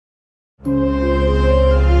Hi,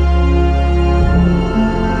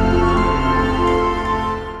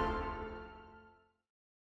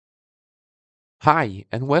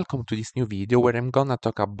 and welcome to this new video where I'm gonna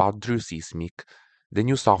talk about DReW Seismic, the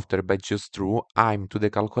new software by GeoStru aimed to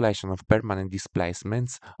the calculation of permanent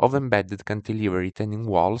displacements of embedded cantilever retaining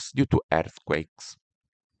walls due to earthquakes.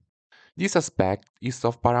 This aspect is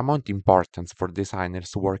of paramount importance for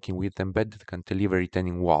designers working with embedded cantilever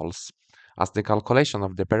retaining walls, as the calculation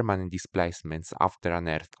of the permanent displacements after an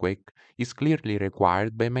earthquake is clearly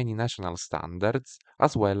required by many national standards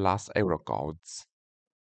as well as Eurocodes.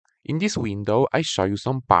 In this window, I show you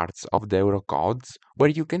some parts of the Eurocodes where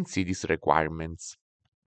you can see these requirements.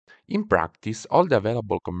 In practice, all the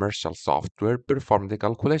available commercial software perform the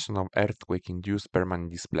calculation of earthquake-induced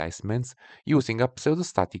permanent displacements using a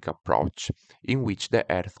pseudostatic approach, in which the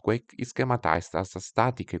earthquake is schematized as a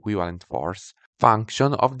static equivalent force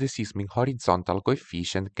function of the seismic horizontal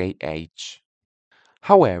coefficient Kh.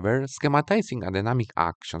 However, schematizing a dynamic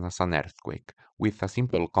action as an earthquake with a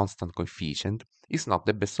simple constant coefficient is not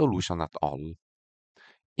the best solution at all.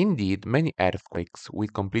 Indeed, many earthquakes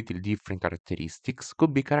with completely different characteristics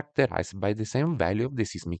could be characterized by the same value of the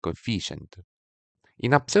seismic coefficient.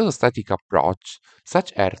 In a pseudostatic approach,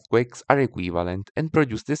 such earthquakes are equivalent and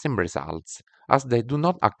produce the same results, as they do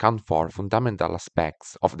not account for fundamental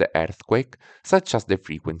aspects of the earthquake, such as the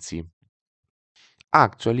frequency.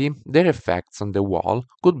 Actually, their effects on the wall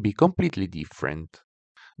could be completely different.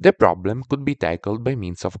 The problem could be tackled by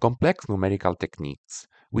means of complex numerical techniques,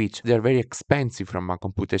 which they are very expensive from a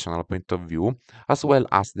computational point of view, as well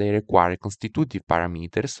as they require constitutive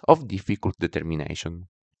parameters of difficult determination.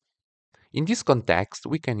 In this context,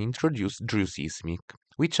 we can introduce DReW Seismic,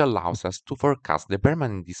 which allows us to forecast the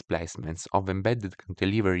permanent displacements of embedded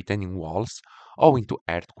cantilever retaining walls owing to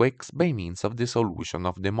earthquakes by means of the solution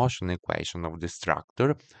of the motion equation of the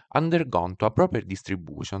structure undergone to a proper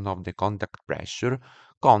distribution of the contact pressure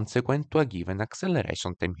consequent to a given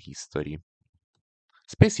acceleration time history.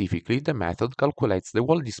 Specifically, the method calculates the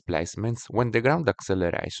wall displacements when the ground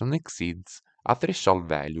acceleration exceeds a threshold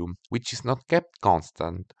value, which is not kept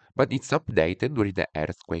constant, but it's updated during the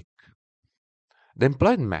earthquake. The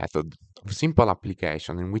employed method of simple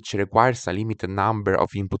application in which requires a limited number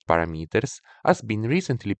of input parameters has been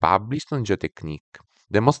recently published on Geotechnique,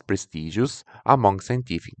 the most prestigious among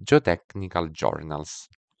scientific geotechnical journals.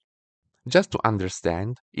 Just to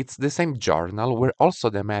understand, it's the same journal where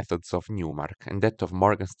also the methods of Newmark and that of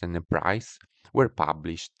Morgenstern and Price were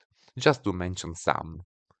published, just to mention some.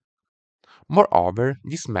 Moreover,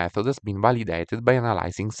 this method has been validated by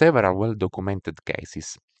analyzing several well-documented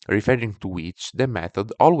cases, referring to which the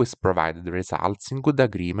method always provided results in good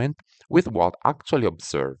agreement with what actually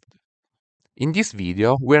observed. In this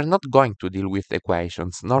video, we are not going to deal with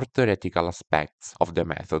equations nor theoretical aspects of the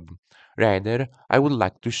method. Rather, I would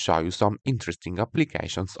like to show you some interesting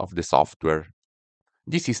applications of the software.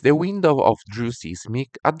 This is the window of DReW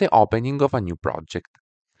Seismic at the opening of a new project.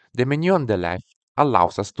 The menu on the left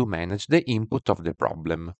allows us to manage the input of the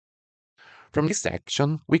problem. From this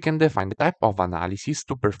section, we can define the type of analysis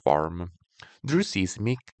to perform. DReW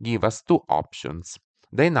Seismic gives us two options,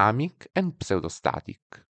 dynamic and pseudostatic.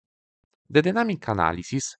 The dynamic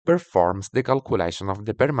analysis performs the calculation of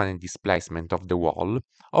the permanent displacement of the wall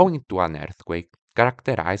owing to an earthquake,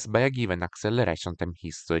 characterized by a given acceleration time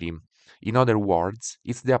history. In other words,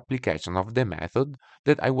 it's the application of the method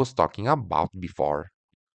that I was talking about before.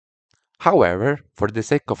 However, for the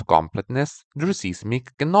sake of completeness, DReW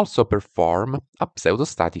Seismic can also perform a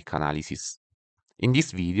pseudostatic analysis. In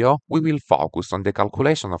this video, we will focus on the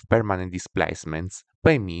calculation of permanent displacements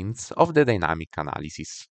by means of the dynamic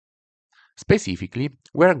analysis. Specifically,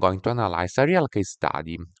 we are going to analyze a real case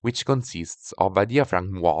study, which consists of a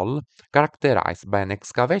diaphragm wall characterized by an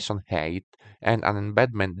excavation height and an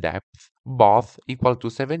embedment depth, both equal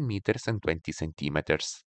to 7 meters and 20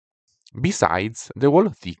 centimeters. Besides, the wall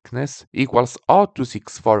thickness equals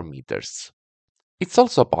 0.264 meters. It's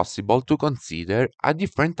also possible to consider a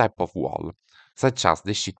different type of wall, such as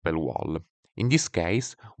the sheet pile wall. In this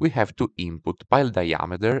case, we have to input pile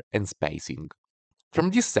diameter and spacing. From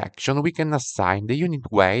this section, we can assign the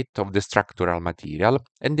unit weight of the structural material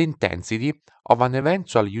and the intensity of an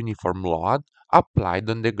eventual uniform load applied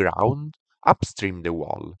on the ground upstream the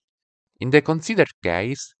wall. In the considered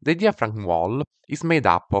case, the diaphragm wall is made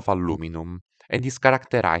up of aluminum and is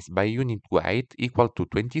characterized by a unit weight equal to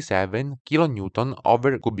 27 kN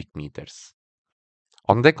over cubic meters.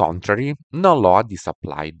 On the contrary, no load is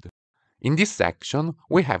applied. In this section,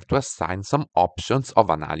 we have to assign some options of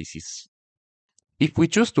analysis. If we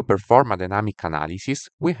choose to perform a dynamic analysis,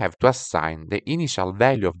 we have to assign the initial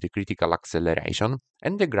value of the critical acceleration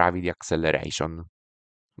and the gravity acceleration.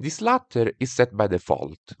 This latter is set by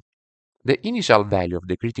default. The initial value of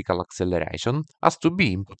the critical acceleration has to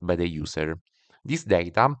be input by the user. This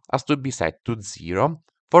data has to be set to 0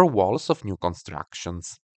 for walls of new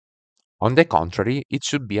constructions. On the contrary, it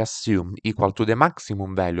should be assumed equal to the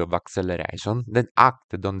maximum value of acceleration that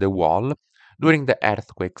acted on the wall during the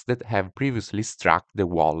earthquakes that have previously struck the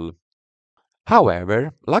wall.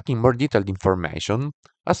 However, lacking more detailed information,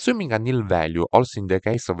 assuming a nil value also in the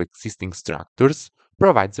case of existing structures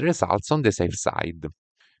provides results on the safe side.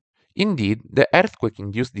 Indeed, the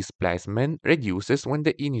earthquake-induced displacement reduces when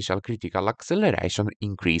the initial critical acceleration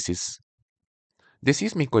increases. The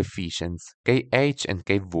seismic coefficients Kh and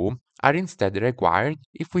Kv are instead required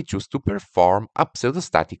if we choose to perform a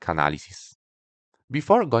pseudostatic analysis.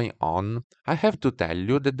 Before going on, I have to tell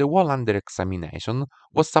you that the wall under examination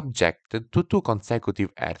was subjected to two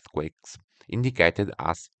consecutive earthquakes, indicated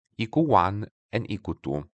as EQ1 and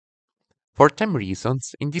EQ2. For time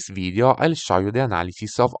reasons, in this video I'll show you the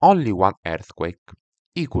analysis of only one earthquake,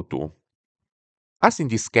 EQ2. As in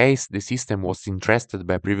this case the system was interested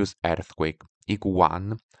by a previous earthquake,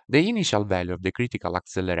 EQ1, the initial value of the critical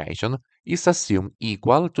acceleration is assumed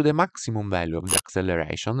equal to the maximum value of the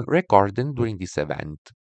acceleration recorded during this event.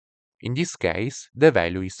 In this case, the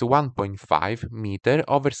value is 1.5 meter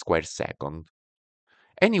over square second.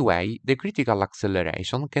 Anyway, the critical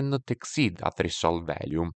acceleration cannot exceed a threshold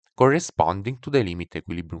value, corresponding to the limit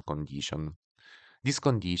equilibrium condition. This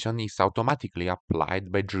condition is automatically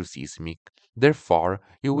applied by DReW Seismic, therefore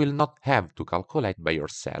you will not have to calculate by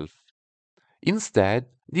yourself. Instead,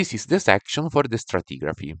 this is the section for the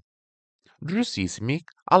stratigraphy. DReW Seismic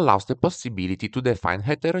allows the possibility to define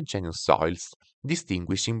heterogeneous soils,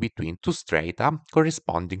 distinguishing between two strata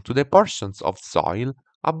corresponding to the portions of soil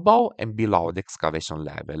above and below the excavation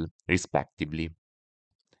level, respectively.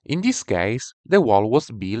 In this case, the wall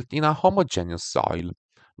was built in a homogeneous soil,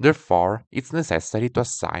 therefore it's necessary to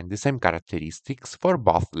assign the same characteristics for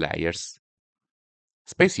both layers.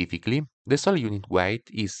 Specifically, the soil unit weight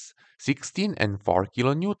is 16 and 4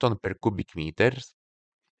 kN per cubic meters.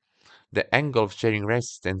 The angle of shearing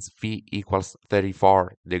resistance phi equals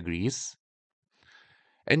 34 degrees,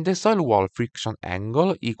 and the soil wall friction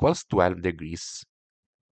angle equals 12 degrees.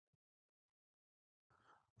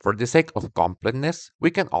 For the sake of completeness, we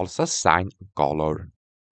can also assign a color.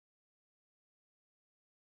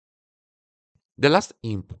 The last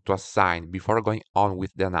input to assign before going on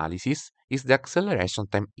with the analysis is the acceleration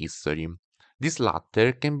time history. This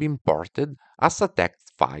latter can be imported as a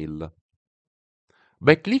text file.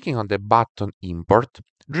 By clicking on the button Import,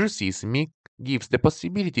 DReW Seismic gives the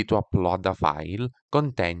possibility to upload a file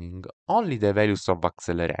containing only the values of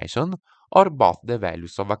acceleration or both the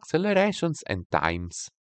values of accelerations and times.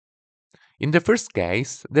 In the first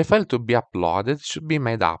case, the file to be uploaded should be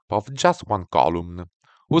made up of just one column,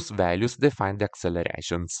 whose values define the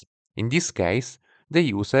accelerations. In this case, the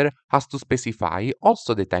user has to specify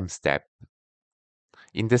also the time step.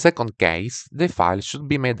 In the second case, the file should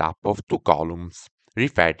be made up of two columns,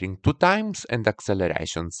 referring to times and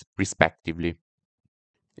accelerations, respectively.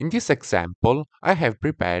 In this example, I have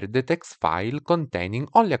prepared the text file containing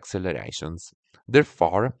only accelerations.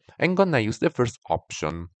 Therefore, I'm gonna use the first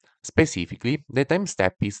option. Specifically, the time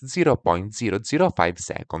step is 0.005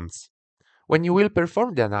 seconds. When you will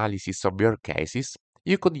perform the analysis of your cases,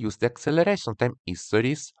 you could use the acceleration time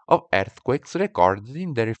histories of earthquakes recorded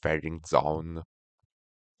in the referring zone.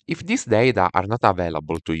 If these data are not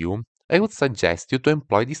available to you, I would suggest you to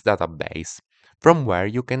employ this database, from where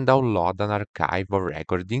you can download an archive of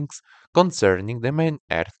recordings concerning the main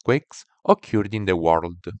earthquakes occurred in the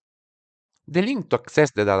world. The link to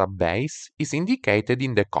access the database is indicated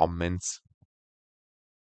in the comments.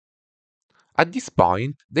 At this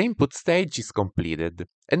point, the input stage is completed,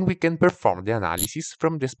 and we can perform the analysis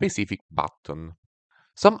from the specific button.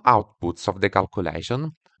 Some outputs of the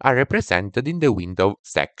calculation are represented in the window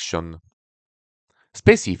section.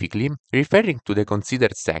 Specifically, referring to the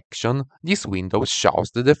considered section, this window shows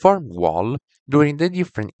the deformed wall during the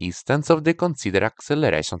different instants of the considered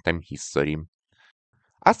acceleration time history.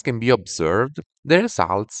 As can be observed, the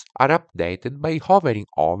results are updated by hovering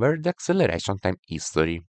over the acceleration time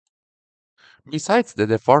history. Besides the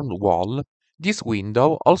deformed wall, this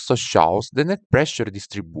window also shows the net pressure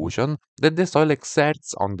distribution that the soil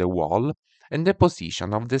exerts on the wall and the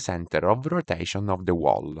position of the center of rotation of the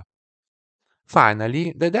wall.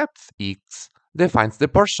 Finally, the depth X defines the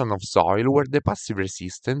portion of soil where the passive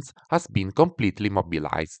resistance has been completely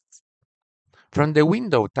mobilized. From the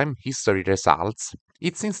window time history results,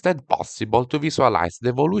 it's instead possible to visualize the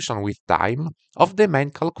evolution with time of the main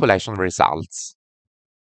calculation results.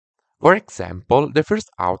 For example, the first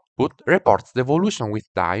output reports the evolution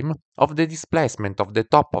with time of the displacement of the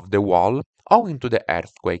top of the wall owing to the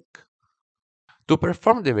earthquake. To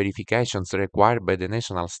perform the verifications required by the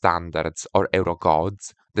national standards or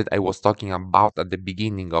Eurocodes that I was talking about at the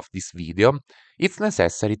beginning of this video, it's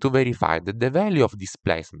necessary to verify that the value of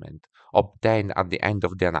displacement obtained at the end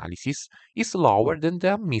of the analysis is lower than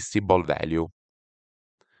the admissible value.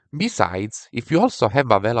 Besides, if you also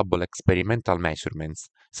have available experimental measurements,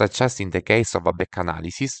 such as in the case of a back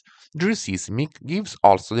analysis, DReW Seismic gives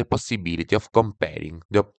also the possibility of comparing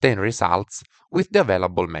the obtained results with the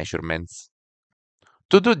available measurements.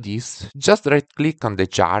 To do this, just right-click on the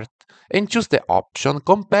chart and choose the option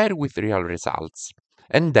Compare with Real Results,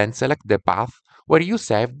 and then select the path where you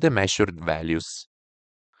saved the measured values.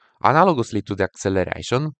 Analogously to the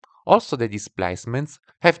acceleration, also the displacements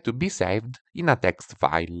have to be saved in a text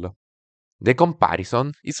file. The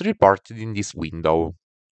comparison is reported in this window.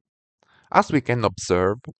 As we can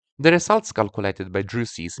observe, the results calculated by DReW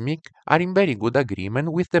Seismic are in very good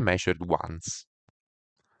agreement with the measured ones.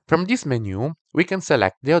 From this menu, we can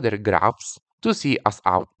select the other graphs to see as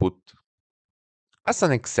output. As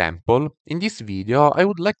an example, in this video I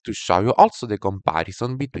would like to show you also the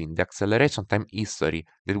comparison between the acceleration time history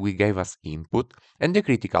that we gave as input and the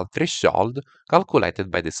critical threshold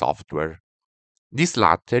calculated by the software. This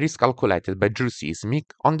latter is calculated by DReW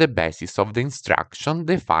Seismic on the basis of the instruction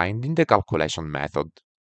defined in the calculation method.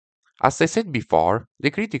 As I said before,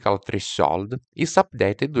 the critical threshold is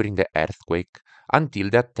updated during the earthquake until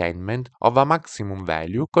the attainment of a maximum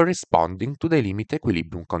value corresponding to the limit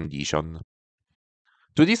equilibrium condition.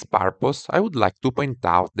 To this purpose, I would like to point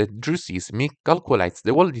out that DReW Seismic calculates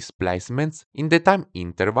the wall displacements in the time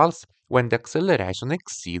intervals when the acceleration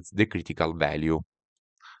exceeds the critical value.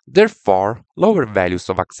 Therefore, lower values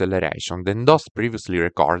of acceleration than those previously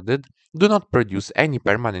recorded do not produce any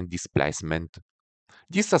permanent displacement.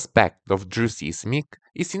 This aspect of DReW Seismic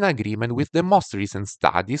is in agreement with the most recent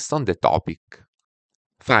studies on the topic.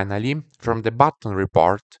 Finally, from the button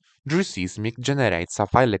report, DReW Seismic generates a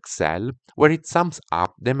file Excel where it sums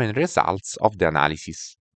up the main results of the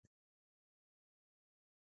analysis.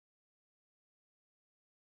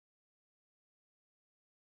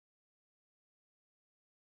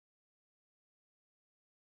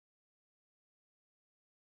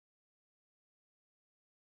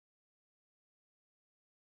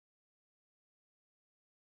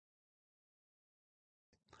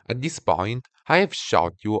 At this point, I have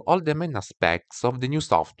showed you all the main aspects of the new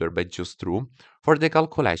software by GeoStru for the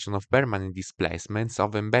calculation of permanent displacements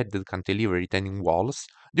of embedded cantilever retaining walls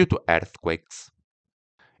due to earthquakes.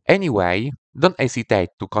 Anyway, don't hesitate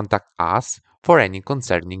to contact us for any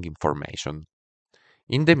concerning information.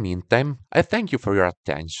 In the meantime, I thank you for your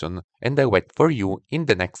attention and I wait for you in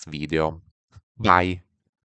the next video. Bye!